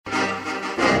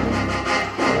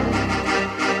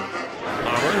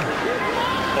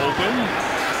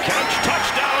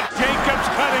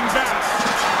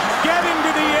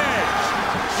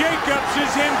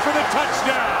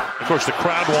touchdown. Of course, the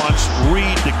crowd wants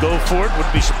Reed to go for it.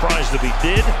 Wouldn't be surprised if he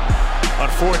did on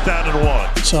 4th down and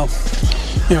 1. So,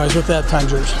 anyways, with that, time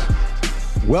yours.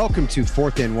 Welcome to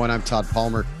 4th and 1. I'm Todd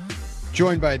Palmer,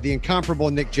 joined by the incomparable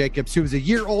Nick Jacobs, who was a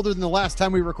year older than the last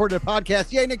time we recorded a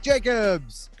podcast. Yay, Nick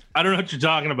Jacobs! I don't know what you're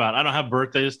talking about. I don't have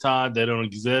birthdays, Todd. They don't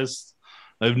exist.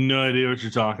 I have no idea what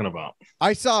you're talking about.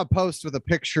 I saw a post with a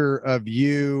picture of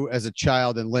you as a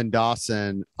child and Lynn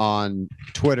Dawson on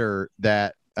Twitter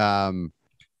that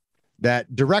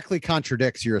that directly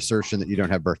contradicts your assertion that you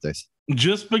don't have birthdays.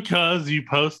 Just because you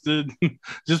posted,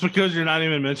 just because you're not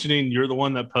even mentioning you're the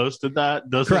one that posted that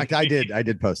doesn't. Correct. I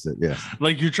did post it. Yes.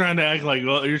 Like you're trying to act like,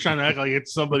 well, you're trying to act like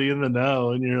it's somebody in the know,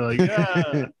 and you're like,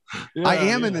 yeah, I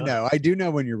am in the know. I do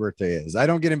know when your birthday is. I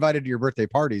don't get invited to your birthday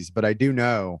parties, but I do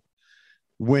know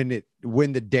when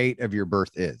the date of your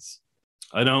birth is.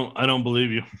 I don't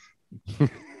believe you.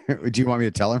 Do you want me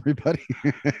to tell everybody?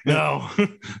 No,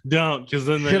 don't. Because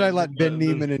then should I let Ben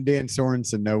Neiman and Dan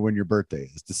Sorensen know when your birthday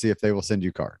is to see if they will send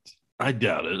you cards? I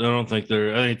doubt it. I think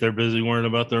they're busy worrying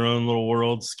about their own little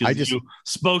worlds. You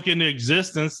spoke into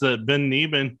existence that Ben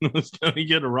Neiman was going to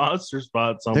get a roster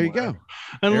spot somewhere. There you go.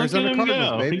 And Arizona look at him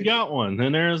Cardinals, go. baby. He got one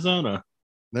in Arizona.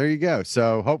 There you go.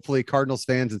 So hopefully Cardinals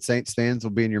fans and Saints fans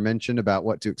will be in your mention about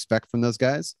what to expect from those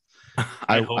guys.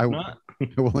 I hope not.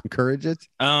 I will encourage it.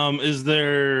 Is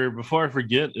there, before I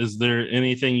forget, is there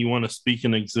anything you want to speak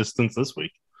in existence this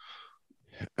week?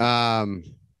 Well,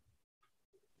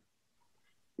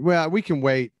 we can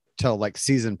wait till like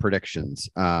season predictions.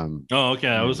 Okay.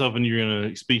 I was hoping you were going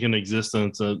to speak in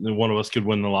existence that one of us could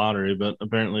win the lottery, but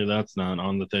apparently that's not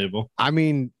on the table. I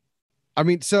mean,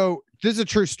 so this is a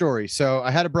true story. So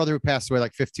I had a brother who passed away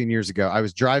like 15 years ago. I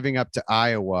was driving up to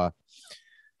Iowa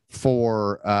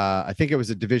for I think it was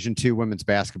a Division II women's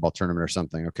basketball tournament or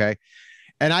something. Okay.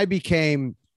 And I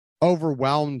became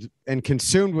overwhelmed and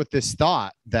consumed with this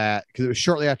thought that, because it was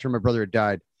shortly after my brother had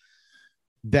died,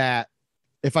 that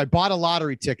if I bought a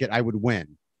lottery ticket, I would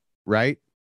win. Right.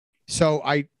 So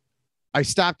I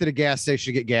stopped at a gas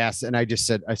station to get gas, and I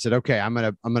said, okay, I'm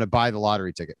going to buy the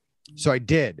lottery ticket. So I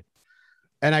did.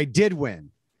 And I did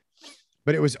win,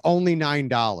 but it was only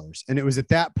 $9. And it was at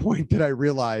that point that I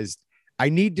realized I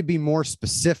need to be more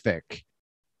specific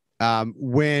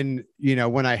when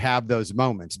I have those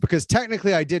moments, because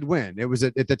technically I did win. It was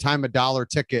at the time $1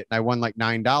 ticket, and I won like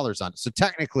 $9 on it. So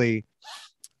technically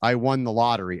I won the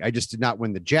lottery. I just did not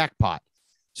win the jackpot.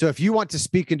 So if you want to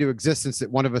speak into existence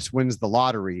that one of us wins the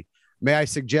lottery, may I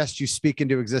suggest you speak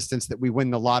into existence that we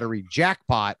win the lottery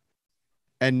jackpot,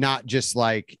 and not just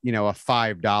like, a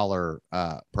 $5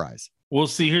 prize. Well,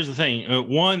 see, here's the thing.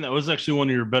 One, that was actually one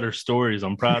of your better stories.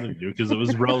 I'm proud of you because it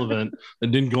was relevant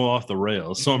and didn't go off the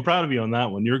rails. So I'm proud of you on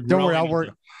that one. Don't worry, I'll work.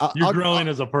 You're growing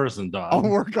as a person, Todd. I'll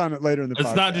work on it later in the podcast.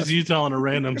 It's not just you telling a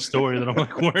random story that I'm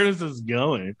like, where is this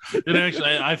going? And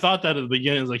actually, I thought that at the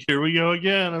beginning. It's like, here we go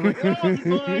again. I'm like, oh, this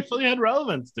one actually had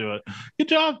relevance to it. Good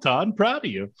job, Todd. I'm proud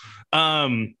of you.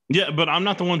 Yeah, but I'm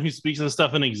not the one who speaks of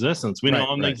stuff in existence. We know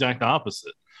I'm the exact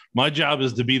opposite. My job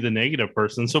is to be the negative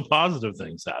person, so positive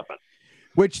things happen.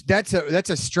 Which that's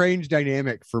a strange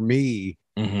dynamic for me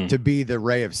to be the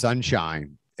ray of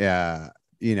sunshine,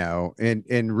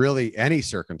 in really any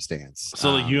circumstance.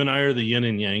 So like you and I are the yin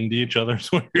and yang to each other, is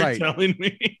what you're telling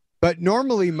me. But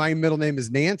normally my middle name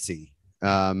is Nancy,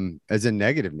 as in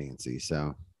negative Nancy.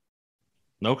 So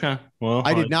okay, well,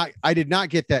 I did not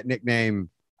get that nickname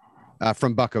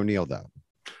from Buck O'Neil though.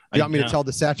 You want me to tell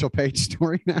the Satchel Paige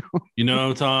story now?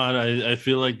 Todd, I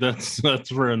feel like that's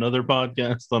for another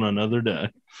podcast on another day.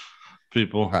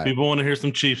 People want to hear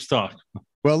some Chiefs talk.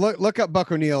 Well, look up Buck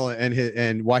O'Neil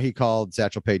and why he called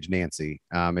Satchel Paige Nancy,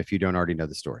 if you don't already know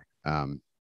the story.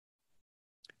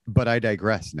 But I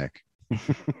digress, Nick.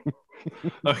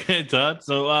 Okay, Todd.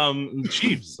 So,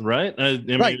 Chiefs, right?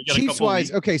 Right. Chiefs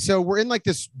wise. Okay. So we're in like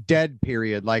this dead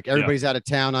period. Like everybody's out of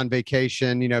town on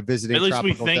vacation, visiting at least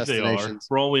tropical we think destinations. They are.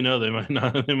 For all we know, they might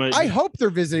not. I hope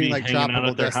they're visiting like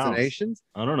tropical destinations.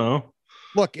 I don't know.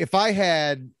 Look, if I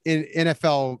had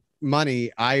NFL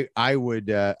money, I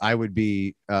would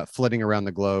be flitting around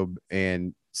the globe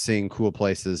and seeing cool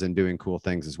places and doing cool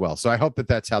things as well. So I hope that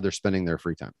that's how they're spending their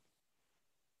free time.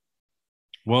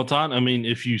 Well, Todd, I mean,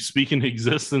 if you speak in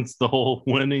existence, the whole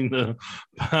winning the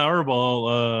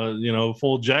Powerball,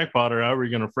 full jackpot, or however you're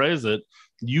going to phrase it,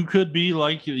 you could be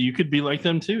like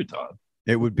them too, Todd.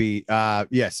 It would be,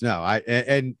 yes, no,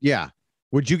 yeah.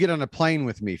 Would you get on a plane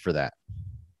with me for that?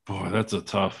 Boy, that's a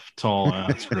tall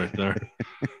ask right there.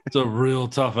 It's a real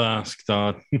tough ask,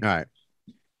 Todd. All right.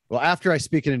 Well, after I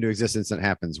speak it into existence and it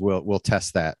happens, we'll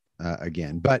test that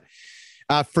again. But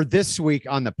for this week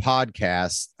on the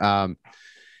podcast,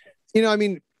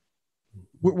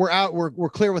 we're out. We're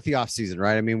clear with the offseason,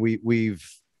 right? I mean, we've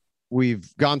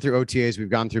gone through OTAs, we've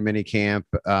gone through mini camp.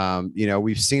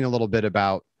 We've seen a little bit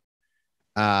about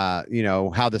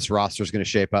how this roster is going to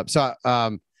shape up. So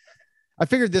I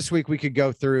figured this week we could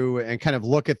go through and kind of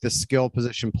look at the skill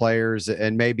position players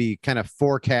and maybe kind of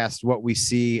forecast what we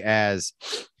see as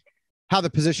how the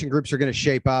position groups are going to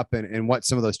shape up and what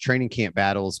some of those training camp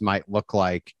battles might look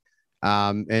like.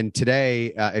 And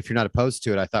today, if you're not opposed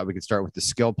to it, I thought we could start with the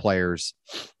skill players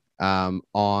on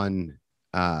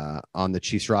the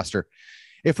Chiefs roster.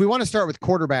 If we want to start with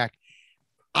quarterback,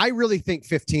 I really think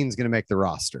 15 is going to make the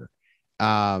roster.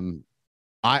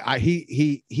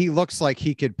 He looks like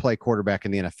he could play quarterback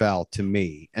in the NFL to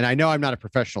me. And I know I'm not a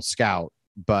professional scout,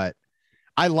 but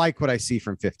I like what I see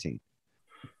from 15.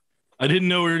 I didn't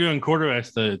know we were doing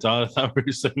quarterbacks today, Todd. I thought we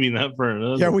were saving that for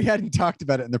another. Yeah, we hadn't talked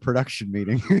about it in the production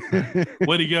meeting.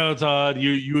 Way to go, Todd.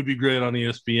 You would be great on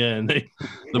ESPN.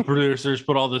 The producers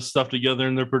put all this stuff together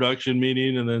in their production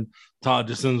meeting, and then Todd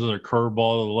just sends their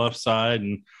curveball to the left side,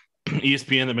 and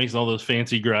ESPN that makes all those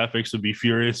fancy graphics would be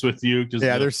furious with you.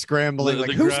 Yeah, they're scrambling like,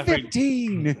 who's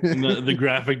 15? The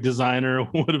graphic designer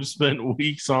would have spent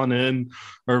weeks on end,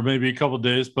 or maybe a couple of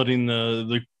days putting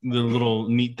the little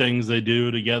neat things they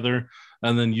do together,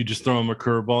 and then you just throw them a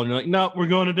curveball and you're like, no, we're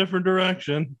going a different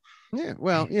direction. Yeah,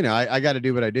 well, I got to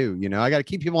do what I do. I got to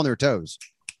keep people on their toes.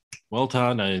 Well,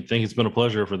 Todd, I think it's been a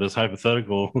pleasure for this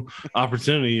hypothetical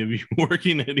opportunity of you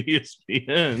working at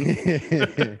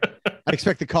ESPN. I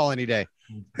expect the call any day.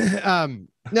 No,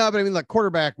 but I mean, look,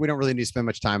 quarterback, we don't really need to spend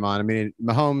much time on. I mean,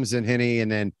 Mahomes and Henne, and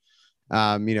then,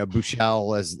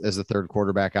 Buechele as the third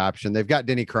quarterback option. They've got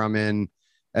Denny Crum in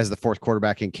as the fourth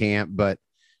quarterback in camp, but,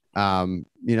 I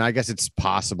guess it's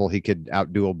possible he could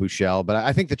outduel Buechele, but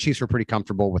I think the Chiefs were pretty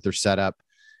comfortable with their setup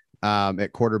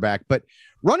at quarterback. But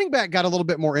running back got a little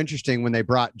bit more interesting when they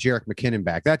brought Jerick McKinnon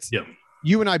back. That's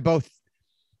You and I both,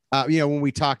 when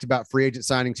we talked about free agent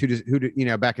signings, who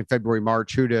to back in February,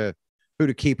 March, who to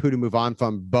keep, who to move on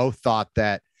from, both thought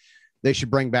that they should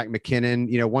bring back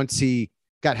McKinnon. Once he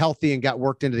got healthy and got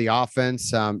worked into the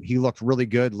offense, he looked really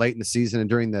good late in the season and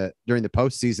during the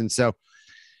postseason. So,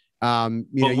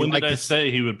 when did I say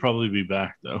he would probably be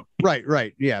back though? Right.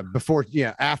 Yeah.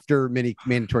 After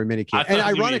mandatory minicamp. And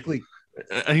ironically,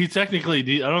 he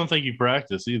technically, I don't think he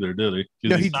practiced either, did he?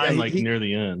 No, he signed near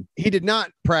the end. He did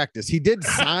not practice. He did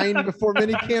sign before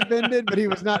minicamp ended, but he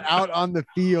was not out on the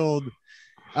field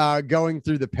going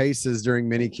through the paces during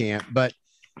minicamp. But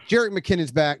Jerick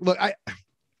McKinnon's back. Look, I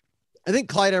think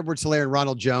Clyde Edwards-Helaire and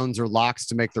Ronald Jones are locks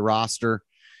to make the roster.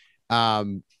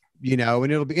 And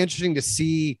it'll be interesting to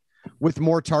see, with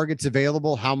more targets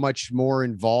available, how much more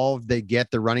involved they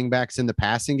get the running backs in the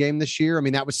passing game this year. I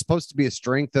mean, that was supposed to be a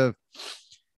strength of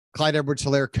Clyde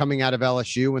Edwards-Helaire coming out of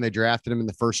LSU when they drafted him in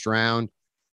the first round.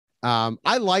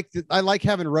 I like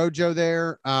having Rojo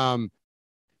there.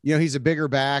 He's a bigger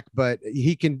back, but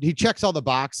he checks all the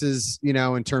boxes,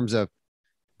 in terms of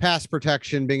pass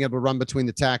protection, being able to run between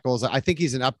the tackles. I think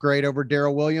he's an upgrade over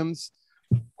Darrell Williams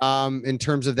in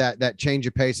terms of that change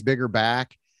of pace, bigger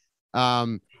back.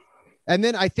 And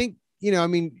then I think,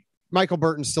 Michael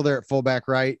Burton's still there at fullback,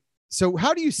 right? So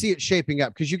how do you see it shaping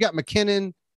up? Because you got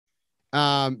McKinnon,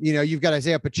 you've got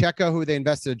Isaiah Pacheco, who they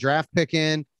invested a draft pick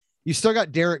in. You still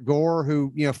got Derek Gore,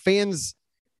 who,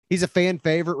 he's a fan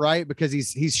favorite, right? Because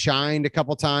he's shined a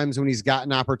couple times when he's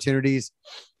gotten opportunities,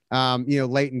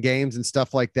 late in games and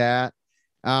stuff like that.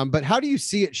 But how do you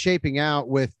see it shaping out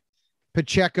with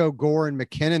Pacheco, Gore, and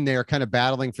McKinnon there kind of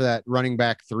battling for that running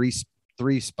back three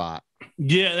spot?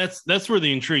 Yeah, that's where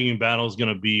the intriguing battle is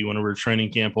going to be whenever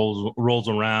training camp rolls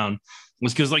around.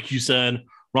 It's because, like you said,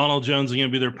 Ronald Jones is going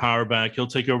to be their power back. He'll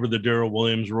take over the Darrell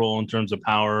Williams role in terms of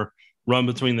power, run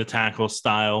between the tackle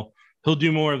style. He'll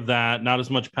do more of that, not as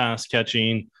much pass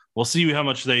catching. We'll see how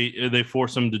much they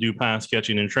force him to do pass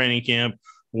catching in training camp,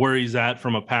 where he's at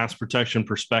from a pass protection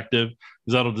perspective,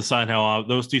 because that'll decide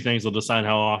those two things will decide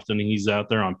how often he's out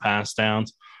there on pass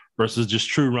downs versus just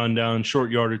true rundown,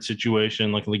 short yardage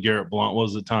situation like LeGarrette Blount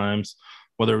was at times,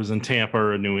 whether it was in Tampa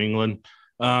or in New England.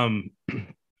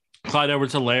 Clyde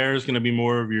Edwards-Helaire is going to be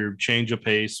more of your change of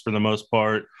pace for the most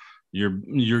part.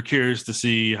 You're curious to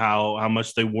see how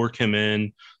much they work him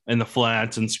in the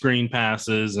flats and screen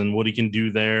passes and what he can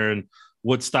do there and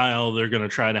what style they're going to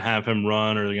try to have him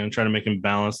run, or they're going to try to make him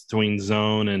balance between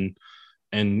zone and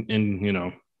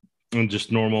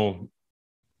just normal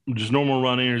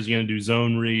running, or is he going to do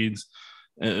zone reads?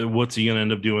 What's he going to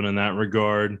end up doing in that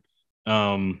regard?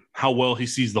 How well he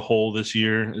sees the hole this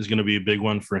year is going to be a big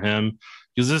one for him,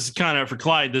 because this is kind of, for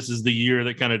Clyde, this is the year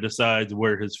that kind of decides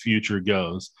where his future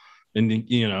goes. And,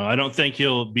 you know, I don't think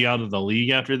he'll be out of the league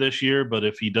after this year, but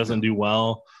if he doesn't do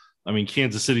well, I mean,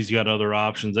 Kansas City's got other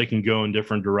options. They can go in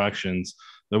different directions.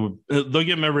 They'll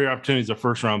give him every opportunity as a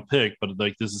first-round pick, but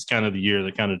like this is kind of the year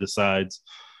that kind of decides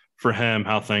for him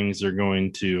how things are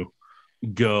going to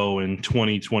go in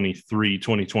 2023,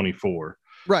 2024.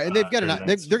 Right, and they've got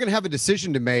they're going to have a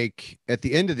decision to make at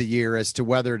the end of the year as to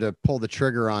whether to pull the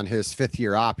trigger on his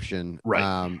fifth-year option,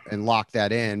 right, and lock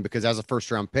that in, because as a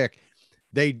first-round pick,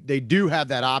 they do have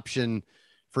that option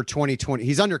for 2020.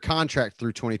 He's under contract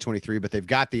through 2023, but they've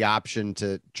got the option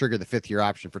to trigger the fifth-year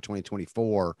option for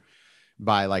 2024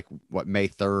 by like May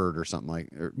 3rd or something like.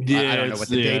 I don't know what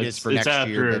the date is for next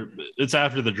year. It's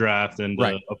after the draft and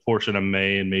right. A portion of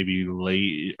May and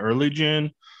maybe early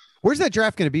June. Where's that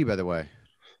draft going to be, by the way?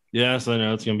 Yes, I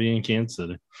know it's going to be in Kansas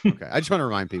City. Okay, I just want to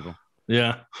remind people.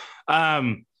 Yeah,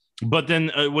 but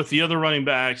then with the other running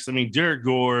backs, I mean, Derek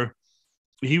Gore,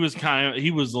 he was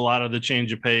a lot of the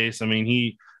change of pace. I mean,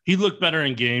 he looked better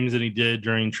in games than he did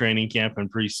during training camp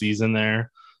and preseason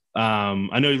there.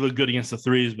 I know he looked good against the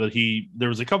threes, but there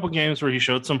was a couple games where he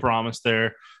showed some promise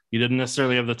there. He didn't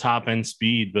necessarily have the top end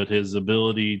speed, but his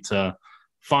ability to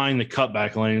find the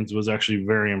cutback lanes was actually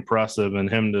very impressive. And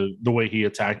the way he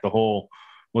attacked the hole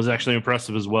was actually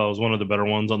impressive as well. It was one of the better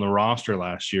ones on the roster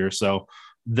last year. So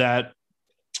that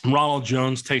Ronald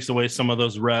Jones takes away some of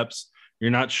those reps.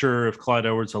 You're not sure if Clyde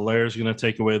Edwards-Helaire is going to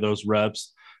take away those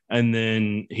reps. And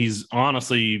then he's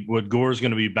honestly, what Gore is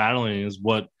going to be battling is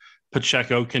what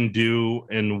Pacheco can do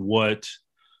and what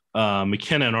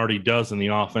McKinnon already does in the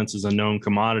offense is a known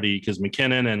commodity, because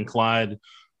McKinnon and Clyde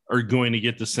are going to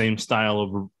get the same style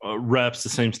of reps, the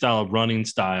same style of running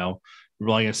style.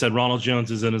 Like I said, Ronald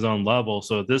Jones is in his own level.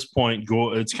 So at this point,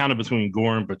 it's kind of between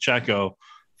Gore and Pacheco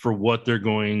for what they're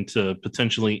going to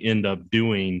potentially end up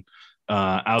doing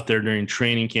out there during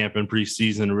training camp and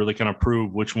preseason to really kind of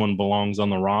prove which one belongs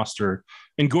on the roster.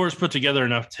 And Gore's put together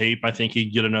enough tape. I think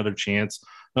he'd get another chance,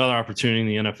 another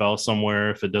opportunity in the NFL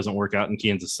somewhere if it doesn't work out in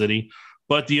Kansas City.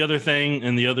 But the other thing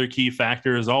and the other key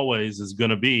factor, as always, is going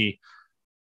to be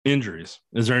injuries.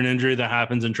 Is there an injury that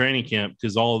happens in training camp?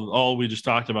 Because all we just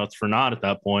talked about is for naught at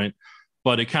that point,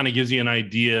 but it kind of gives you an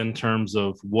idea in terms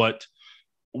of what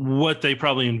they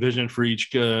probably envision for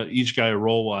each guy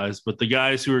role wise. But the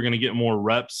guys who are going to get more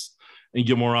reps and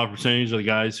get more opportunities are the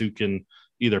guys who can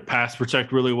either pass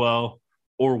protect really well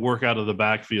or work out of the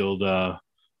backfield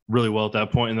really well at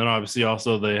that point. And then obviously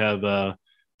also they have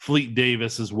Fleet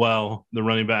Davis as well, the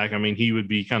running back. I mean, he would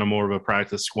be kind of more of a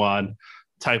practice squad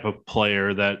type of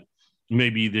player that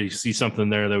maybe they see something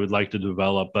there they would like to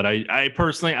develop. But I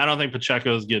personally, I don't think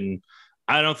Pacheco's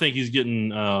I don't think he's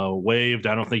getting waived.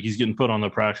 I don't think he's getting put on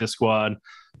the practice squad.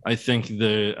 I think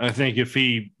if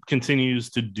he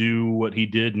continues to do what he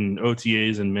did in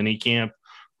OTAs and mini camp,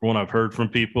 from what I've heard from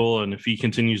people, and if he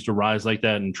continues to rise like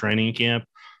that in training camp,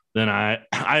 then I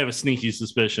have a sneaky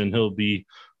suspicion he'll be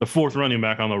the fourth running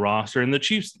back on the roster. And the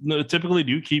Chiefs typically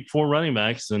do keep four running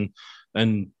backs, and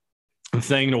the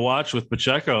thing to watch with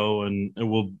Pacheco and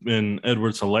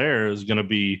Edwards-Helaire is going to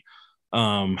be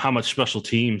how much special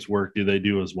teams work do they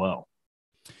do as well.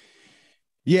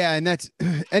 Yeah, and that's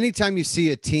anytime you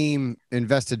see a team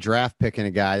invest a draft pick in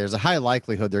a guy, there's a high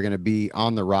likelihood they're going to be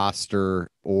on the roster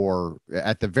or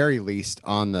at the very least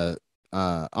on the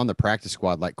practice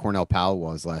squad like Cornell Powell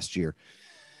was last year.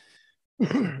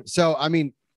 So, I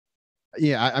mean,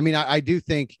 yeah, I mean, I do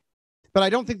think, but I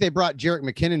don't think they brought Jerick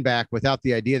McKinnon back without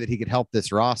the idea that he could help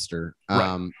this roster.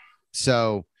 Right.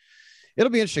 So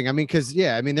it'll be interesting. I mean, because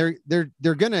I mean,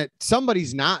 they're gonna,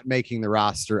 somebody's not making the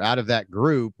roster out of that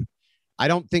group. I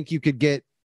don't think you could get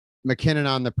McKinnon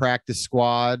on the practice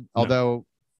squad, although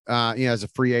as a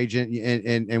free agent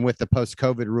and with the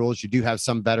post-COVID rules, you do have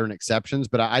some veteran exceptions,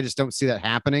 but I just don't see that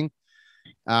happening.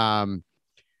 So I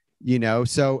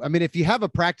mean, if you have a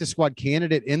practice squad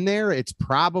candidate in there, it's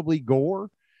probably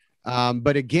Gore.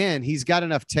 But again, he's got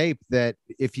enough tape that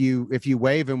if you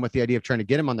waive him with the idea of trying to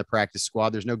get him on the practice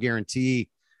squad, there's no guarantee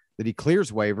that he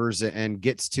clears waivers and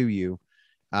gets to you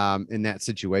in that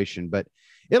situation. But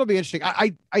it'll be interesting.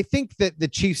 I think that the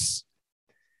Chiefs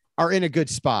are in a good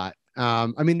spot.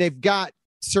 I mean, they've got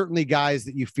certainly guys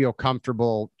that you feel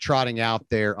comfortable trotting out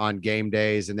there on game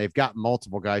days, and they've got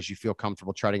multiple guys you feel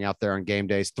comfortable trotting out there on game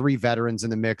days. 3 veterans in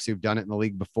the mix who've done it in the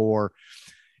league before,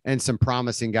 and some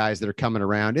promising guys that are coming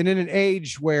around. And in an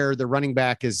age where the running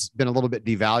back has been a little bit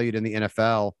devalued in the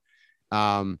NFL,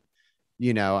 I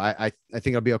think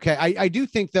it'll be okay. I do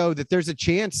think, though, that there's a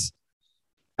chance,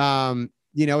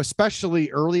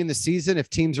 especially early in the season, if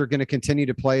teams are going to continue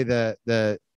to play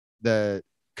the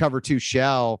cover 2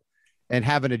 shell and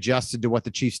haven't adjusted to what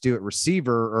the Chiefs do at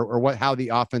receiver or how the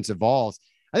offense evolves.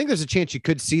 I think there's a chance you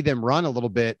could see them run a little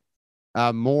bit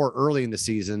more early in the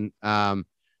season,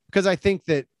 because I think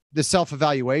that the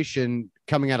self-evaluation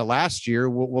coming out of last year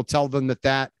will tell them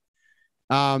that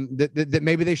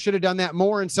maybe they should have done that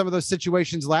more in some of those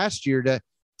situations last year to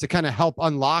kind of help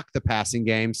unlock the passing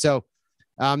game. So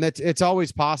it's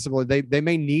always possible. They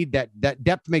may need that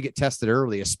depth may get tested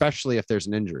early, especially if there's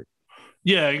an injury.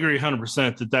 Yeah, I agree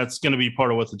 100% that's going to be part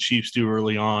of what the Chiefs do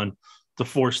early on to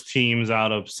force teams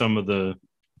out of some of that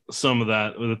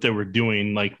they were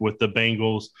doing, like with the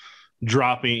Bengals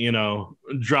dropping.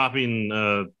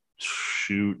 I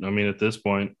mean, at this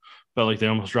point, felt like they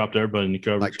almost dropped everybody in the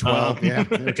coverage. Like 12, yeah.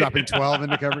 They're dropping 12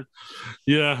 into coverage.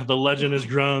 Yeah, the legend has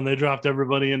grown. They dropped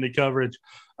everybody into coverage.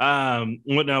 When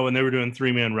they were doing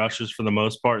 3-man rushes for the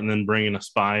most part and then bringing a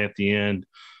spy at the end,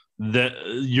 that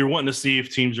you're wanting to see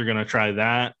if teams are going to try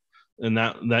that and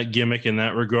that gimmick in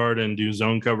that regard and do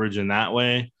zone coverage in that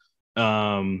way.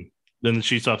 Then the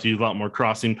Chiefs have to use a lot more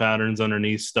crossing patterns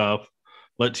underneath stuff.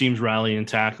 Let teams rally and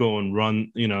tackle and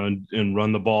run, and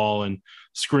run the ball and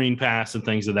screen pass and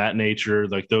things of that nature.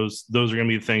 Like those are going to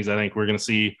be the things I think we're going to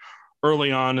see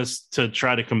early on, is to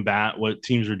try to combat what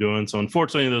teams are doing. So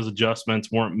unfortunately, those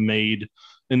adjustments weren't made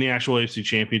in the actual AFC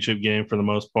Championship game for the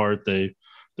most part. They're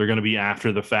going to be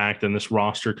after the fact, and this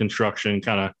roster construction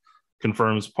kind of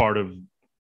confirms part of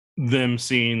them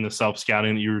seeing the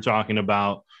self-scouting that you were talking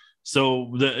about.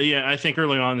 So I think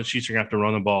early on the Chiefs are going to have to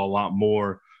run the ball a lot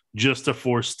more, just to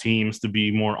force teams to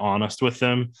be more honest with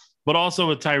them. But also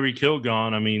with Tyreek Hill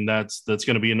gone, I mean, that's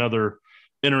going to be another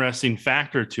interesting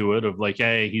factor to it of like,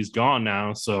 hey, he's gone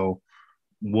now. So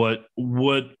how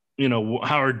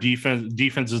our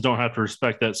defenses don't have to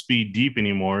respect that speed deep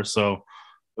anymore. So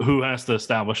who has to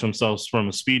establish themselves from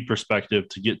a speed perspective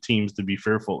to get teams to be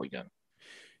fearful again?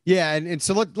 Yeah, and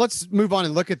so let's move on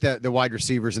and look at the wide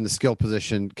receivers in the skill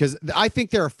position, because I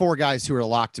think there are 4 guys who are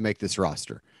locked to make this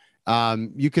roster.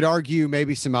 You could argue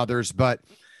maybe some others, but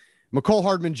Mecole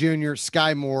Hardman Jr.,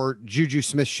 Sky Moore, Juju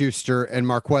Smith-Schuster, and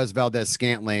Marquez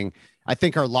Valdes-Scantling, I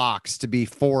think are locks to be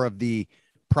 4 of the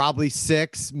probably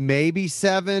 6, maybe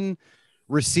 7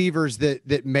 receivers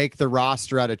that make the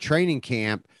roster out of training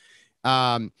camp.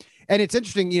 And it's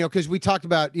interesting, because we talked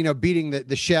about, beating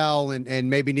the shell and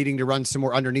maybe needing to run some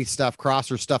more underneath stuff,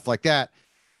 crosser stuff like that.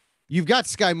 You've got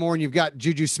Sky Moore and you've got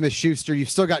Juju Smith-Schuster. You've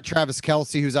still got Travis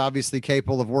Kelce, who's obviously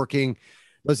capable of working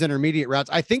those intermediate routes.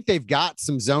 I think they've got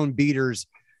some zone beaters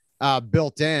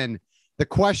built in. The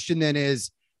question then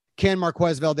is, can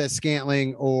Marquez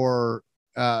Valdes-Scantling or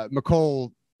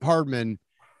Mecole Hardman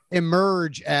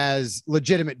emerge as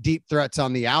legitimate deep threats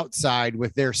on the outside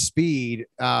with their speed?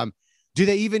 Do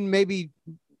they even maybe,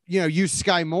 use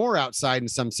Sky Moore outside in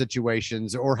some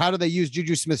situations, or how do they use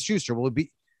Juju Smith-Schuster? Will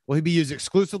he be used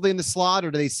exclusively in the slot, or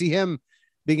do they see him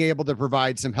being able to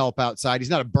provide some help outside? He's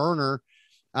not a burner,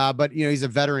 but he's a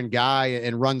veteran guy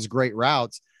and runs great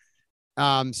routes.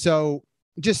 Do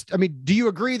you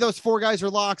agree those 4 guys are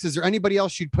locks? Is there anybody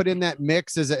else you'd put in that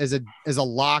mix as a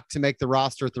lock to make the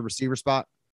roster at the receiver spot?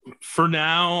 For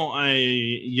now,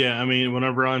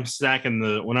 whenever I'm stacking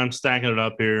it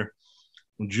up here,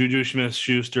 Juju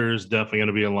Smith-Schuster is definitely going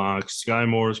to be a lock. Sky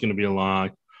Moore is going to be a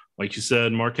lock. Like you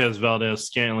said, Marquez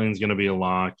Valdes-Scantling is going to be a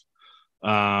lock.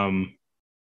 And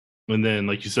then,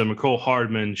 like you said, Mecole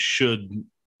Hardman shouldn't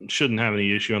have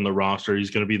any issue on the roster.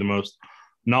 He's going to be the most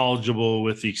knowledgeable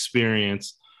with the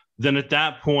experience. Then at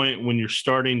that point, when you're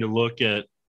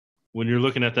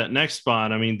looking at that next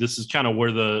spot, I mean, this is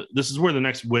where the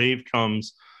next wave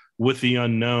comes with the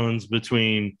unknowns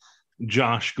between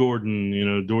Josh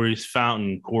Gordon, Darius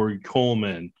Fountain, Corey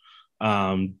Coleman,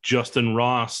 Justin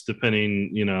Ross,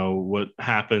 depending, what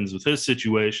happens with his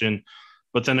situation.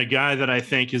 But then a guy that I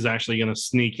think is actually going to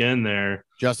sneak in there,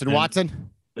 Justin Watson.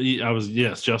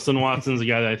 Justin Watson's a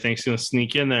guy that I think is going to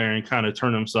sneak in there and kind of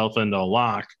turn himself into a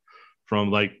lock from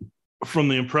the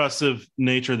impressive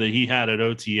nature that he had at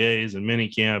OTAs and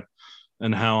minicamp,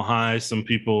 and how high some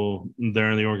people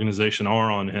there in the organization are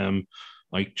on him.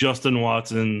 Like Justin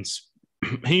Watson's,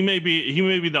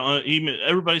 everybody's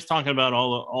talking about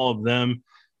all of them,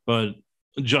 but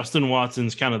Justin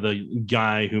Watson's kind of the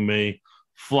guy who may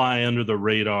fly under the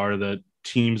radar that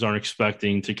teams aren't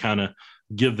expecting, to kind of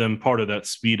give them part of that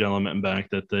speed element back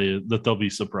that they'll be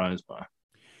surprised by.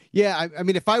 Yeah, I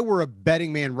mean, if I were a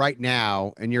betting man right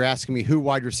now and you're asking me who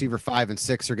wide receiver 5 and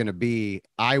 6 are going to be,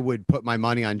 I would put my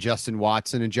money on Justin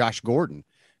Watson and Josh Gordon.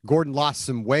 Gordon lost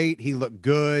some weight. He looked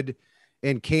good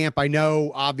in camp. I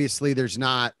know, obviously, there's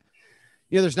not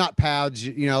pads.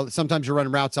 Sometimes you're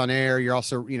running routes on air. You're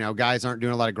also, guys aren't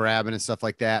doing a lot of grabbing and stuff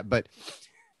like that. But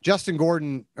Josh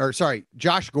Gordon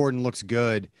looks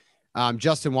good.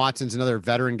 Justin Watson's another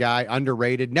veteran guy,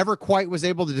 underrated, never quite was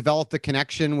able to develop the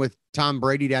connection with Tom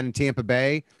Brady down in Tampa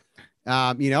Bay.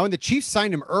 And the Chiefs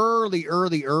signed him early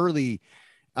to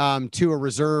a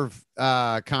reserve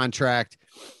contract.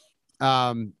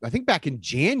 I think back in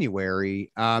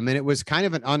January, and it was kind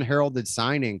of an unheralded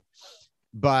signing.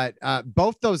 But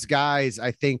both those guys,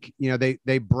 I think,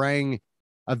 they bring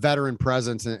a veteran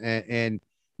presence, and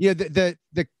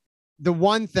the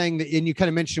one thing that, and you kind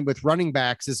of mentioned with running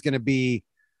backs, is going to be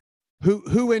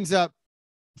who ends up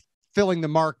filling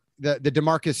the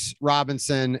Demarcus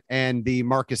Robinson and the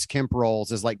Marcus Kemp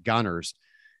roles as like gunners.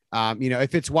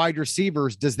 If it's wide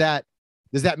receivers, does that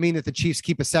mean that the Chiefs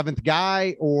keep a seventh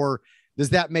guy, or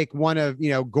does that make one of,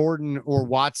 Gordon or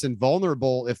Watson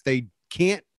vulnerable if they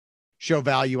can't show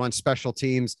value on special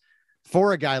teams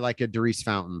for a guy like a Darius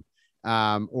Fountain,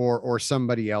 or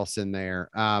somebody else in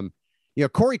there?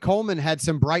 Corey Coleman had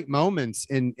some bright moments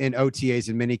in OTAs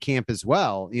and minicamp as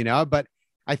well, but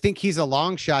I think he's a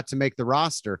long shot to make the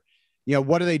roster.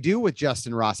 What do they do with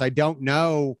Justin Ross? I don't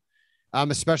know,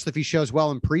 especially if he shows well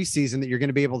in preseason, that you're going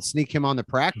to be able to sneak him on the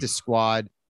practice squad,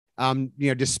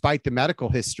 despite the medical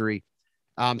history.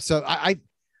 So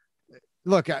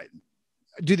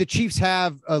do the Chiefs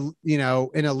have an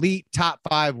elite top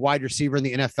 5 wide receiver in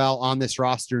the NFL on this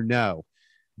roster? No.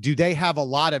 Do they have a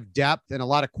lot of depth and a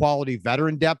lot of quality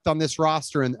veteran depth on this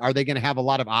roster? And are they going to have a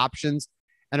lot of options?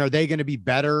 And are they going to be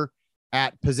better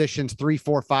at positions 3,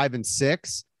 4, 5, and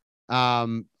 6?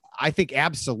 I think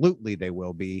absolutely they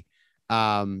will be,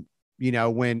 when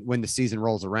the season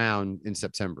rolls around in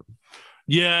September.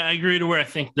 Yeah, I agree to where I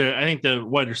think the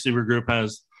wide receiver group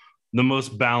has the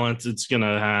most balance it's going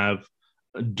to have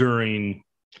during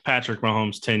Patrick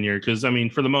Mahomes' tenure. Because,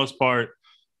 for the most part,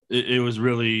 it was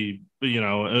really,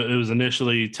 it was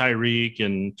initially Tyreek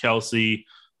and Kelsey,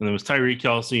 and it was Tyreek,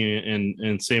 Kelsey,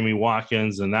 and Sammy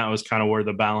Watkins, and that was kind of where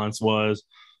the balance was.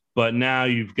 But now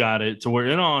you've got it to where,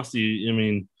 in honesty,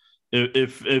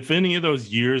 if any of those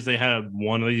years they had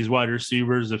one of these wide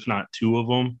receivers, if not 2 of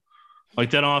them,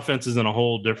 like, that offense is in a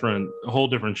whole different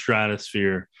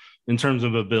stratosphere in terms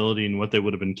of ability and what they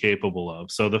would have been capable of.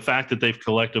 So the fact that they've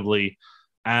collectively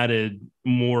added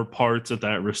more parts at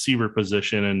that receiver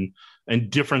position and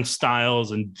different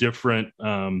styles and different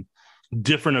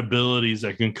abilities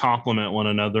that can complement one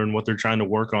another and what they're trying to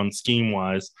work on scheme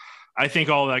wise, I think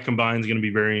all that combined is going to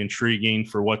be very intriguing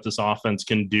for what this offense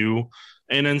can do.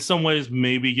 And in some ways,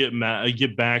 maybe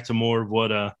get back to more of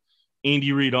what a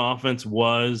Andy Reid offense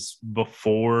was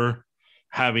before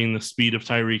having the speed of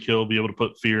Tyreek Hill, be able to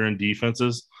put fear in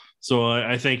defenses. So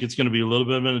I think it's going to be a little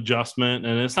bit of an adjustment.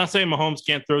 And it's not saying Mahomes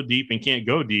can't throw deep and can't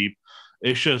go deep.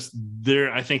 It's just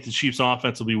I think the Chiefs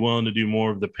offense will be willing to do more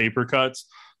of the paper cuts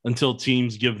until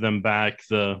teams give them back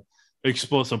the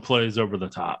explosive plays over the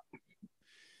top.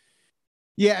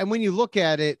 Yeah. And when you look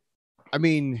at it,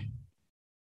 Byron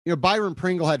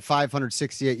Pringle had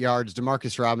 568 yards.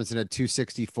 Demarcus Robinson had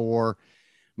 264.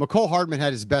 Mecole Hardman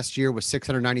had his best year with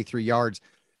 693 yards.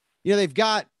 They've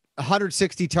got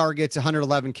 160 targets,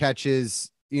 111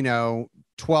 catches,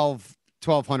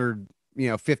 1,200,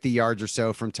 50 yards or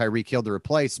so from Tyreek Hill to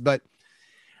replace. But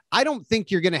I don't think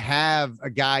you're going to have a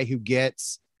guy who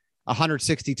gets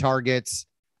 160 targets,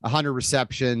 100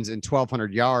 receptions, and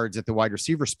 1,200 yards at the wide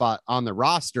receiver spot on the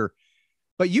roster.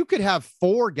 But you could have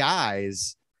 4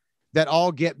 guys that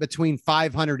all get between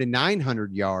 500 and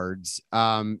 900 yards.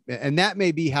 And that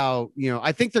may be how,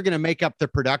 I think they're going to make up the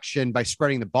production by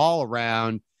spreading the ball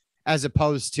around, as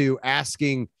opposed to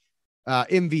asking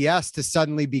MVS to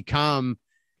suddenly become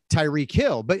Tyreek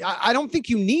Hill. But I don't think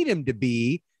you need him to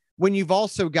be, when you've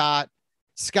also got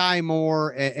Sky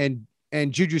Moore and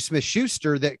Juju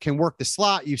Smith-Schuster that can work the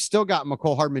slot. You've still got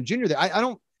Mecole Hardman Jr. there.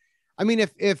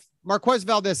 If Marquez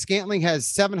Valdez-Scantling has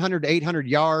 700 to 800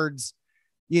 yards,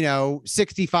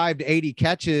 65 to 80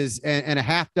 catches and a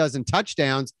half dozen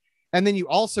touchdowns, and then you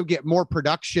also get more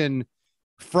production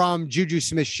from Juju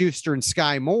Smith-Schuster and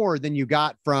Sky Moore than you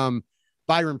got from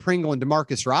Byron Pringle and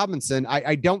Demarcus Robinson,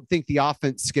 I don't think the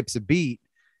offense skips a beat.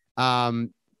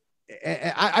 I'm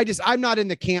not in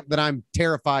the camp that I'm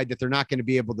terrified that they're not going to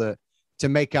be able to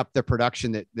make up the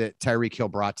production that Tyreek Hill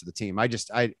brought to the team. I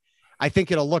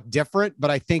think it'll look different, but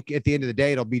I think at the end of the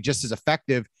day, it'll be just as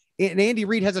effective. And Andy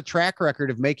Reid has a track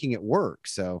record of making it work.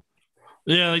 So,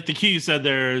 yeah, like the key you said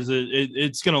there is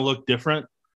it's going to look different,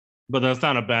 but that's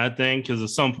not a bad thing, because at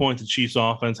some point the Chiefs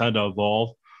offense had to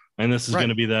evolve, and this is going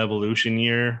to be the evolution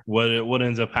year. What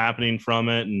ends up happening from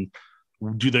it, and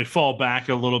do they fall back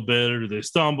a little bit, or do they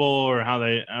stumble, or how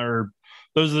they are?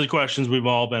 Those are the questions we've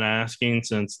all been asking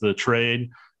since the trade,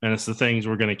 and it's the things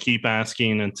we're going to keep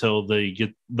asking until they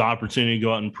get the opportunity to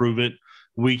go out and prove it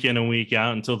week in and week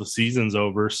out until the season's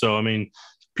over. So, I mean,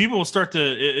 people will start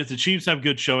to, if the Chiefs have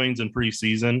good showings in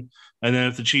preseason, and then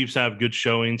if the Chiefs have good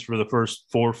showings for the first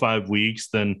 4 or 5 weeks,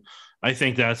 then I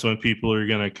think that's when people are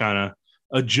going to kind of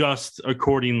adjust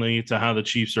accordingly to how the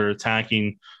Chiefs are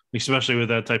attacking, especially with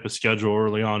that type of schedule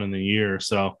early on in the year.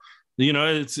 So,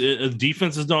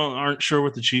 defenses aren't sure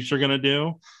what the Chiefs are going to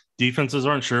do. Defenses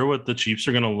aren't sure what the Chiefs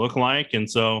are going to look like. And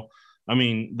so, I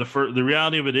mean, the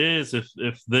reality of it is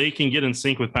if they can get in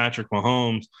sync with Patrick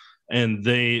Mahomes and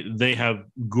they have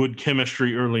good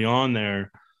chemistry early on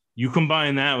there, you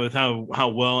combine that with how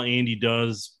well Andy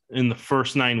does in the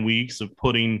first 9 weeks of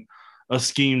putting a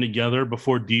scheme together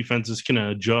before defenses can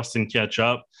adjust and catch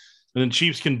up. And the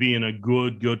Chiefs can be in a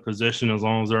good position as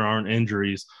long as there aren't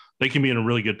injuries. They can be in a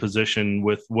really good position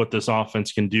with what this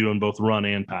offense can do in both run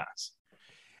and pass.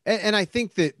 And I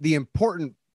think that the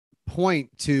important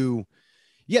point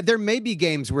there may be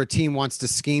games where a team wants to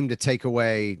scheme to take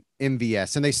away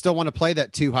MVS and they still want to play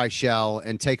that too high shell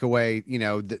and take away,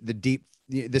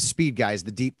 the speed guys,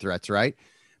 the deep threats. Right.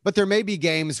 But there may be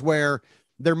games where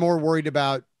they're more worried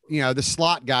about, the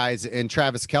slot guys and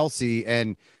Travis Kelce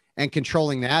and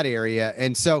controlling that area.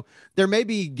 And so there may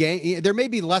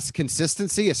be less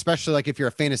consistency, especially like if you're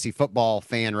a fantasy football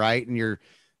fan, right? And you're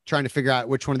trying to figure out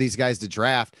which one of these guys to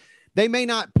draft. They may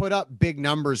not put up big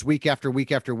numbers week after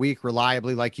week after week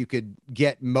reliably like you could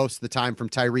get most of the time from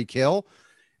Tyreek Hill.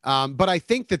 But I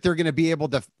think that they're going to be able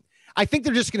to – I think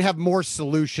they're just going to have more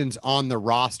solutions on the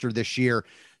roster this year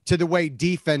to the way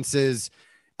defenses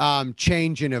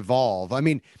change and evolve. I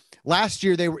mean, last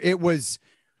year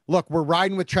look, we're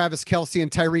riding with Travis Kelce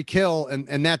and Tyreek Hill,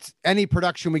 and that's any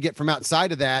production we get from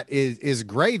outside of that is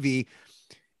gravy.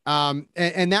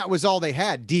 And that was all they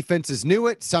had. Defenses knew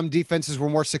it. Some defenses were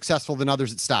more successful than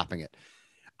others at stopping it.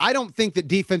 I don't think that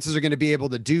defenses are going to be able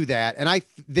to do that. And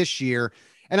this year,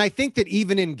 and I think that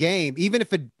even in game, even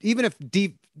if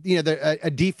a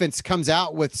defense comes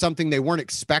out with something they weren't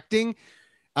expecting,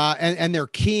 and they're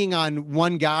keying on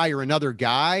one guy or another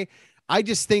guy, I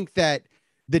just think that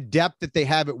the depth that they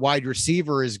have at wide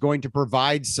receiver is going to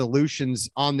provide solutions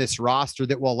on this roster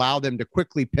that will allow them to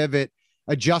quickly pivot,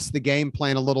 adjust the game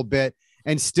plan a little bit,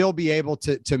 and still be able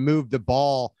to move the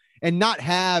ball and not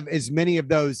have as many of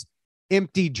those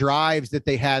empty drives that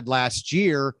they had last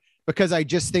year, because I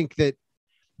just think that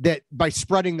by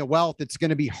spreading the wealth, it's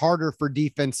going to be harder for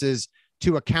defenses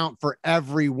to account for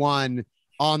everyone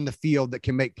on the field that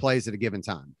can make plays at a given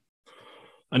time.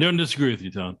 I don't disagree with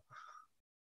you, Todd.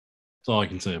 That's all I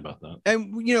can say about that.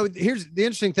 And, here's the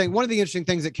interesting thing. One of the interesting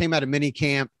things that came out of mini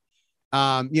camp,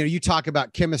 you talk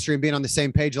about chemistry and being on the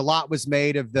same page. A lot was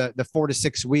made of the 4 to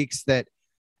 6 weeks that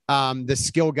the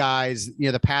skill guys,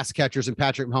 the pass catchers and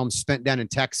Patrick Mahomes spent down in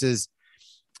Texas,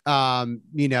 during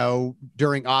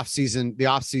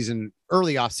the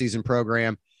early off-season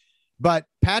program. But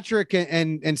Patrick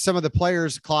and some of the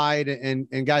players, Clyde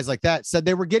and guys like that, said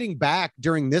they were getting back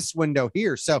during this window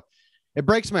here. So it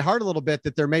breaks my heart a little bit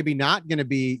that they're maybe not going to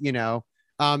be,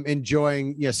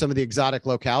 enjoying, some of the exotic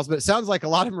locales, but it sounds like a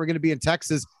lot of them are going to be in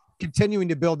Texas, continuing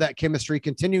to build that chemistry,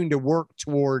 continuing to work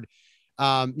toward,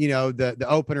 the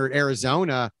opener at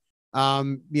Arizona,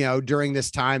 during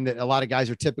this time that a lot of guys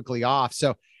are typically off.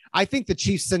 So I think the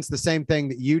Chiefs sense the same thing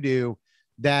that you do,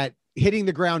 that hitting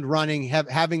the ground running,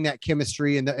 having that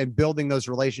chemistry and building those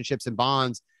relationships and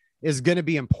bonds is going to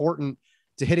be important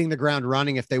to hitting the ground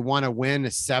running if they want to win a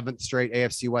 7th straight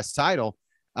AFC West title.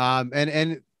 And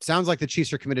it sounds like the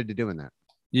Chiefs are committed to doing that.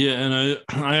 Yeah. And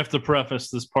I have to preface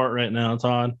this part right now,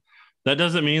 Todd. That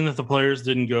doesn't mean that the players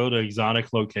didn't go to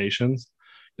exotic locations,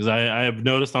 because I have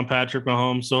noticed on Patrick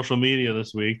Mahomes' social media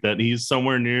this week that he's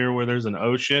somewhere near where there's an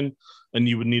ocean and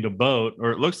you would need a boat,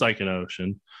 or it looks like an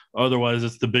ocean. Otherwise,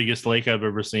 it's the biggest lake I've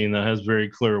ever seen that has very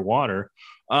clear water.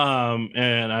 And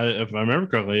if I remember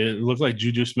correctly, it looked like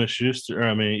Juju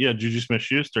Smith-Schuster. Juju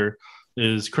Smith-Schuster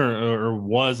is current or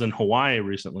was in Hawaii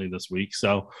recently this week.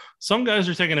 So some guys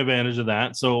are taking advantage of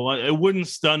that. So it wouldn't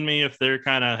stun me if they're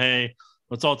kind of, hey,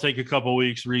 let's all take a couple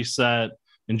weeks, reset,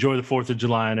 enjoy the 4th of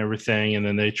July and everything. And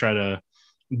then they try to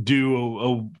do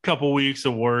a couple weeks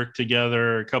of work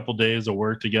together, a couple days of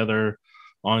work together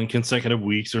on consecutive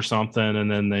weeks or something.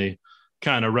 And then they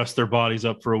kind of rest their bodies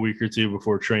up for a week or two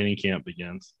before training camp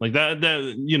begins. Like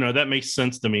that makes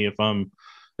sense to me. If I'm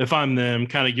them,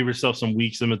 kind of give yourself some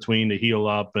weeks in between to heal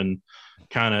up and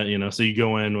kind of, so you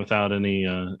go in without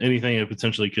anything that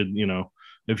potentially could,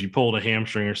 if you pulled a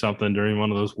hamstring or something during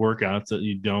one of those workouts, that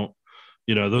you don't,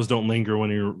 those don't linger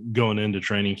when you're going into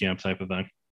training camp type of thing.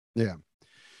 Yeah.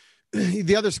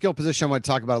 The other skill position I want to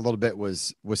talk about a little bit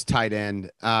was tight end.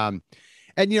 And,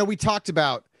 we talked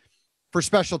about for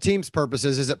special teams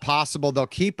purposes, is it possible they'll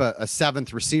keep a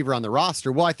seventh receiver on the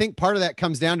roster? Well, I think part of that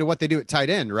comes down to what they do at tight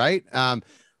end, right?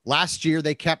 Last year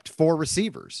they kept four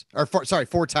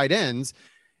tight ends,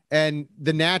 and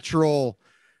the natural,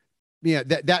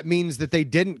 that means that they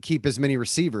didn't keep as many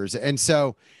receivers. And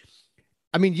so,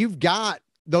 I mean, you've got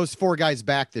those four guys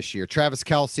back this year. Travis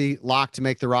Kelce locked to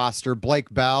make the roster.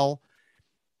 Blake Bell,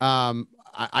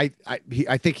 I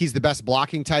think he's the best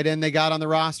blocking tight end they got on the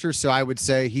roster. So I would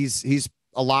say he's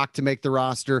a lock to make the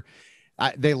roster.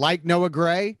 They like Noah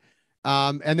Gray,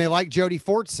 and they like Jody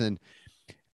Fortson.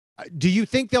 Do you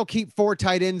think they'll keep four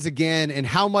tight ends again? And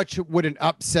how much would an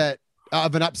upset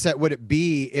would it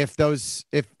be if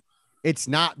it's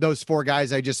not those four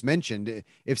guys I just mentioned,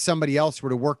 if somebody else were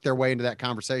to work their way into that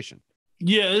conversation?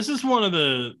 Yeah, this is one of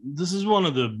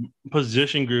the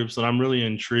position groups that I'm really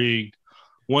intrigued.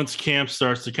 Once camp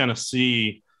starts to kind of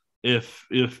see if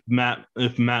Matt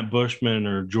Bushman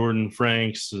or Jordan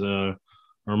Franks or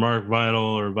Mark Vital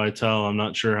or Vital, I'm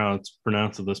not sure how it's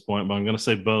pronounced at this point, but I'm going to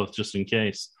say both just in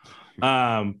case.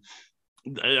 I'm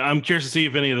curious to see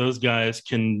if any of those guys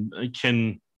can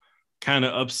kind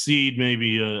of upseed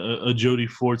maybe a Jody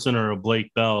Fortson or a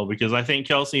Blake Bell, because I think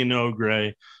Kelce and Noah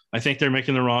Gray, I think they're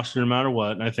making the roster no matter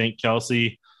what. And I think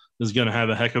Kelce is going to have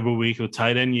a heck of a week with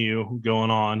tight end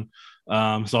going on.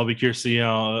 So I'll be curious to see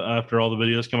how, after all the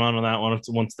videos come out on that one,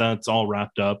 once that's all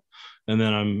wrapped up. And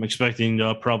then I'm expecting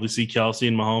to probably see Kelce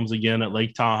and Mahomes again at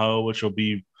Lake Tahoe, which will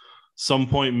be some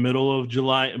point middle of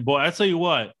July. Boy, I tell you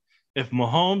what, if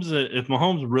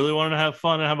Mahomes really wanted to have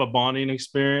fun and have a bonding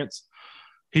experience,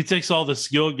 he takes all the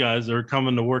skilled guys that are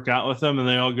coming to work out with him, and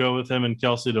they all go with him and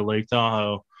Kelce to Lake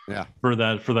Tahoe. Yeah, for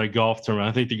that golf tournament.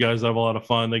 I think the guys have a lot of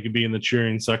fun. They could be in the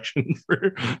cheering section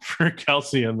for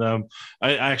Kelce and them.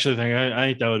 I actually think I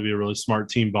think that would be a really smart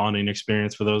team bonding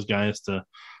experience for those guys to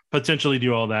potentially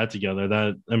do all that together.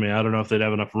 I don't know if they'd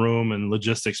have enough room, and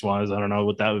logistics wise, I don't know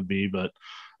what that would be, but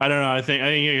I don't know. I think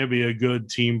it could be a good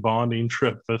team bonding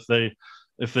trip if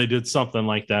they did something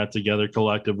like that together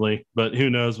collectively. But who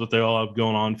knows what they all have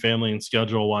going on family and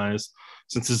schedule wise,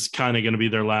 since it's kind of going to be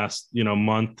their last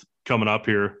month coming up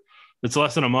here. It's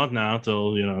less than a month now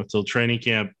till training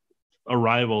camp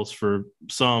arrivals for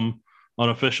some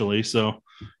unofficially. So,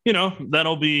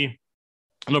 that'll be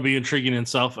intriguing in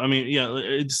itself. I mean,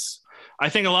 yeah, I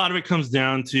think a lot of it comes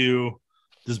down to,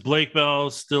 is Blake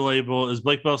Bell still able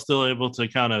to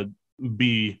kind of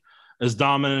be as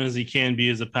dominant as he can be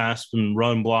as a pass and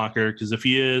run blocker? Because if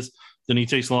he is, then he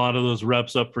takes a lot of those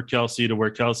reps up for Kelce, to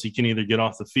where Kelce can either get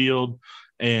off the field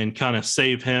and kind of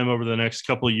save him over the next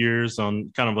couple of years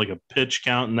on kind of like a pitch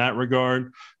count in that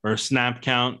regard, or a snap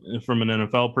count from an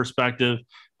NFL perspective,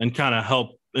 and kind of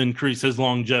help increase his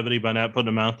longevity by not putting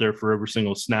him out there for every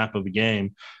single snap of a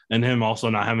game. And him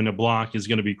also not having to block is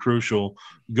going to be crucial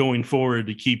going forward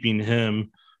to keeping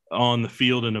him on the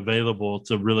field and available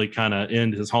to really kind of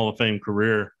end his Hall of Fame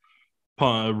career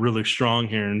really strong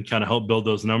here, and kind of help build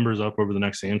those numbers up over the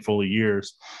next handful of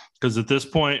years. Because at this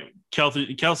point,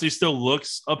 Kelce still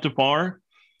looks up to par,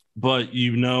 but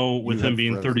with him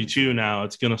being 32 now,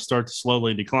 it's going to start to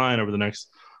slowly decline over the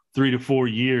next 3 to 4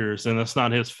 years, and that's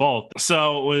not his fault.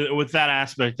 So with that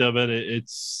aspect of it,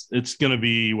 it's going to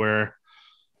be where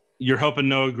you're hoping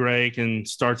Noah Gray can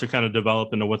start to kind of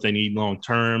develop into what they need long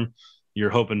term. You're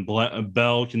hoping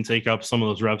Bell can take up some of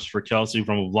those reps for Kelce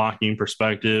from a blocking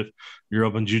perspective. You're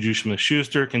hoping Juju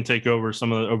Smith-Schuster can take over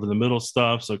some of the over the middle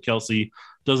stuff, so Kelce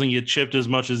doesn't get chipped as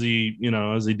much as he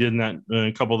did in that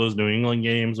a couple of those New England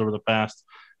games over the past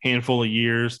handful of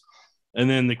years. And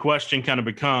then the question kind of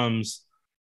becomes,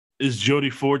 is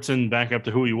Jody Fortson back up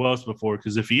to who he was before?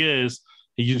 Because if he is,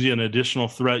 he gives you an additional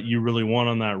threat you really want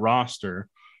on that roster.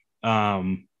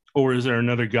 Or is there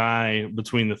another guy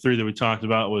between the three that we talked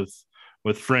about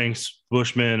with Franks,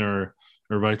 Bushman, or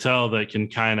Vital that can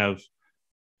kind of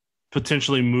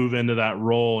potentially move into that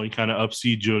role and kind of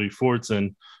upseed Jody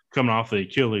Fortson coming off the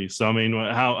Achilles? So, I mean,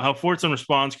 how Fortson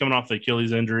responds coming off the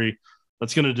Achilles injury,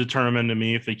 that's going to determine to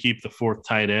me if they keep the fourth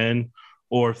tight end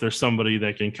or if there's somebody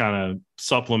that can kind of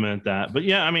supplement that. But,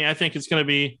 yeah, I mean, I think it's going to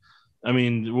be – I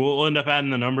mean, we'll end up adding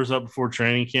the numbers up before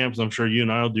training camps. I'm sure you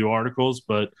and I will do articles,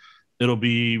 but it'll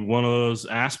be one of those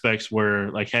aspects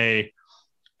where, like, hey,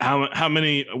 how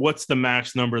many – what's the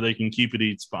max number they can keep at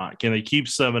each spot? Can they keep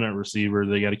 7 at receiver?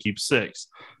 They got to keep 6.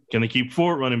 Can they keep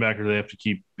 4 at running back, or do they have to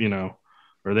keep,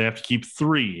 or they have to keep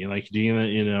 3? Like,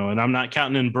 and I'm not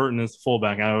counting in Burton as the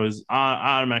fullback. I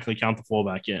automatically count the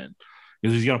fullback in,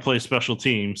 because he's going to play special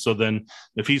teams. So then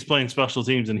if he's playing special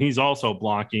teams and he's also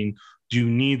blocking, do you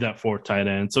need that fourth tight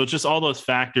end? So it's just all those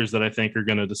factors that I think are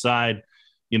going to decide,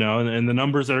 and the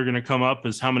numbers that are going to come up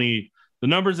is how many the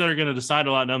numbers that are going to decide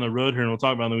a lot down the road here, and we'll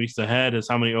talk about in the weeks ahead, is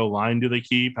how many O-line do they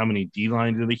keep? How many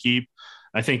D-line do they keep?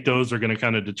 I think those are going to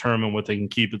kind of determine what they can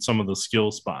keep at some of the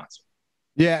skill spots.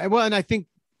 Yeah, well, and I think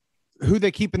who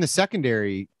they keep in the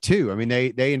secondary too. I mean,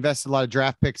 they invest a lot of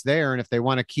draft picks there, and if they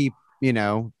want to keep,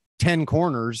 10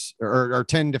 corners or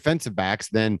 10 defensive backs,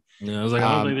 then I was like,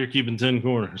 I don't think they're keeping 10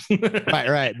 corners.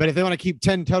 right. But if they want to keep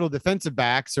 10 total defensive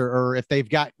backs, or if they've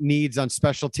got needs on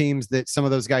special teams that some of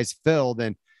those guys fill,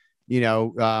 then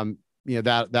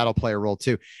that'll play a role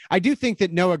too. I do think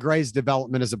that Noah Gray's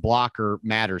development as a blocker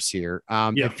matters here.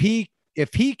 If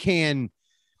he can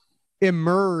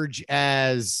emerge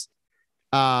as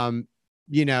a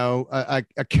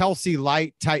Kelsey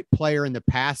Light type player in the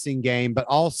passing game, but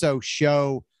also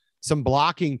show some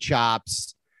blocking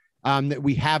chops that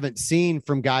we haven't seen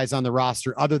from guys on the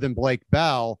roster other than Blake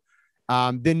Bell,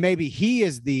 then maybe he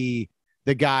is the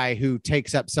guy who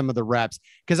takes up some of the reps.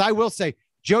 Because I will say,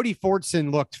 Jody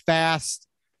Fortson looked fast,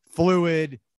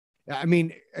 fluid. I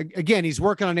mean, again, he's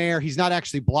working on air. He's not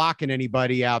actually blocking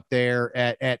anybody out there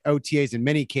at OTAs and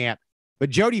minicamp.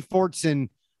 But Jody Fortson,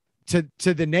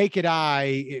 to the naked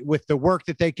eye, with the work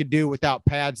that they could do without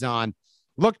pads on,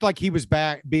 looked like he was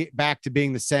back to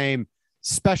being the same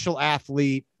special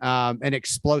athlete, and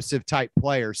explosive type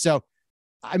player. So,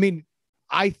 I mean,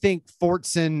 I think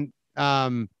Fortson,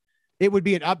 it would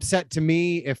be an upset to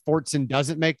me if Fortson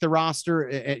doesn't make the roster,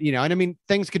 and I mean,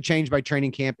 things could change by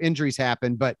training camp, injuries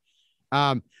happen, but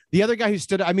the other guy who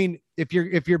stood, I mean, if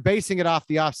you're basing it off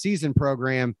the off-season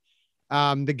program,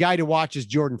 the guy to watch is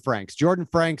Jordan Franks. Jordan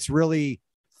Franks really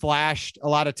flashed a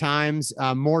lot of times,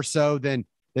 more so than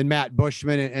Matt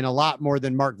Bushman, and a lot more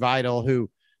than Mark Vidal, who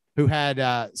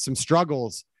had some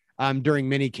struggles during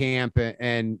minicamp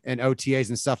and OTAs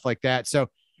and stuff like that. So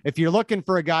if you're looking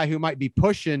for a guy who might be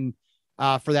pushing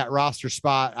for that roster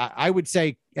spot, I would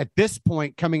say at this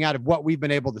point, coming out of what we've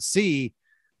been able to see,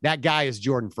 that guy is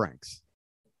Jordan Franks.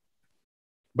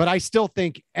 But I still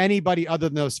think anybody other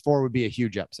than those four would be a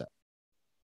huge upset.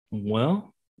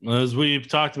 Well, as we've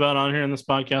talked about on here in this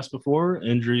podcast before,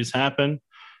 injuries happen.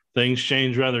 Things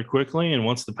change rather quickly, and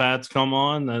once the pads come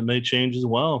on, that may change as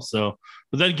well. So,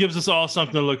 but that gives us all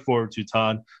something to look forward to,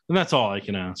 Todd, and that's all I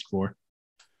can ask for.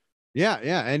 Yeah,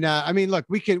 and I mean, look,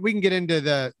 we can get into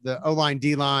the O-line,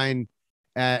 D-line,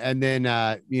 and then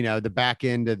the back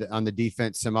end on the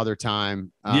defense some other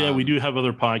time. Yeah, we do have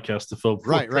other podcasts to fill.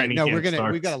 Right. No, we've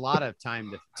got a lot of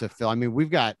time to fill. I mean, we've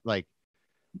got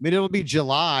it'll be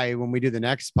July when we do the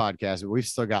next podcast, but we've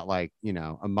still got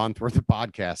a month worth of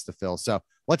podcasts to fill. So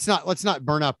let's not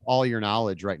burn up all your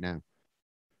knowledge right now.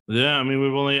 Yeah. I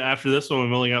mean, after this one,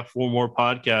 we've only got 4 more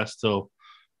podcasts till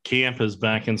camp is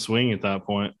back in swing at that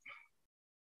point.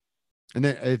 And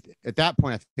then at that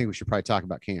point, I think we should probably talk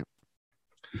about camp.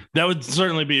 That would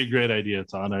certainly be a great idea,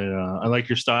 Todd. I like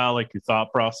your style, like your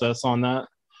thought process on that.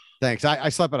 Thanks. I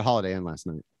slept at a Holiday Inn last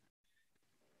night.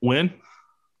 When?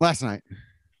 Last night.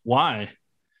 Why?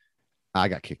 I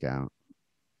got kicked out.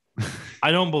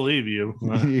 I don't believe you.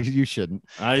 You shouldn't.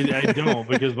 I don't,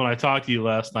 because when I talked to you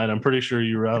last night, I'm pretty sure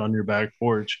you were out on your back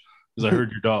porch because I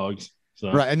heard your dogs.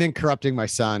 So. Right, and then corrupting my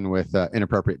son with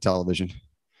inappropriate television.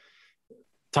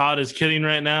 Todd is kidding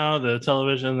right now. The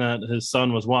television that his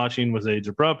son was watching was age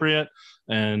appropriate,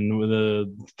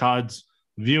 and Todd's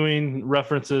viewing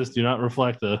references do not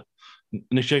reflect the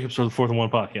Nick Jacobs for the 4th and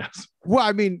 1 podcast. Well,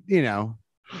 I mean,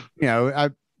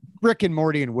 Rick and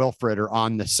Morty and Wilfred are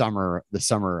on the summer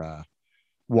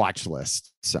watch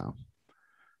list. So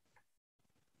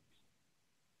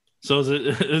is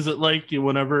it like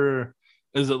whenever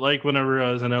I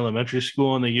was in elementary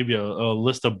school and they give you a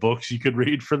list of books you could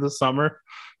read for the summer?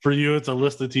 For you, it's a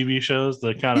list of TV shows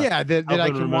that kind of that I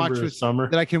can watch with summer,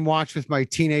 that I can watch with my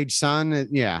teenage son.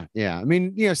 Yeah. I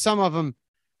mean, some of them,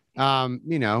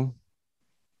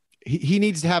 he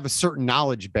needs to have a certain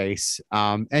knowledge base,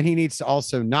 and he needs to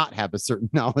also not have a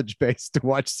certain knowledge base to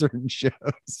watch certain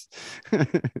shows.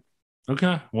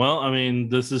 Okay. Well, I mean,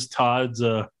 this is Todd's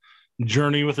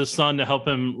journey with his son to help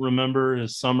him remember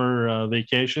his summer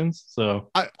vacations. So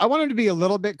I want him to be a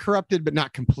little bit corrupted, but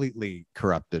not completely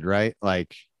corrupted, right?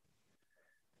 Like,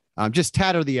 just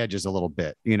tatter the edges a little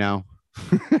bit,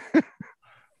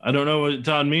 I don't know what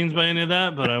Todd means by any of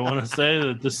that, but I want to say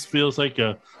that this feels like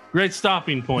a great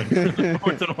stopping point for the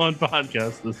 4th and 1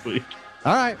 podcast this week.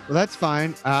 All right. Well, that's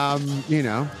fine.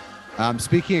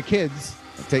 Speaking of kids,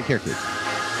 take care, kids.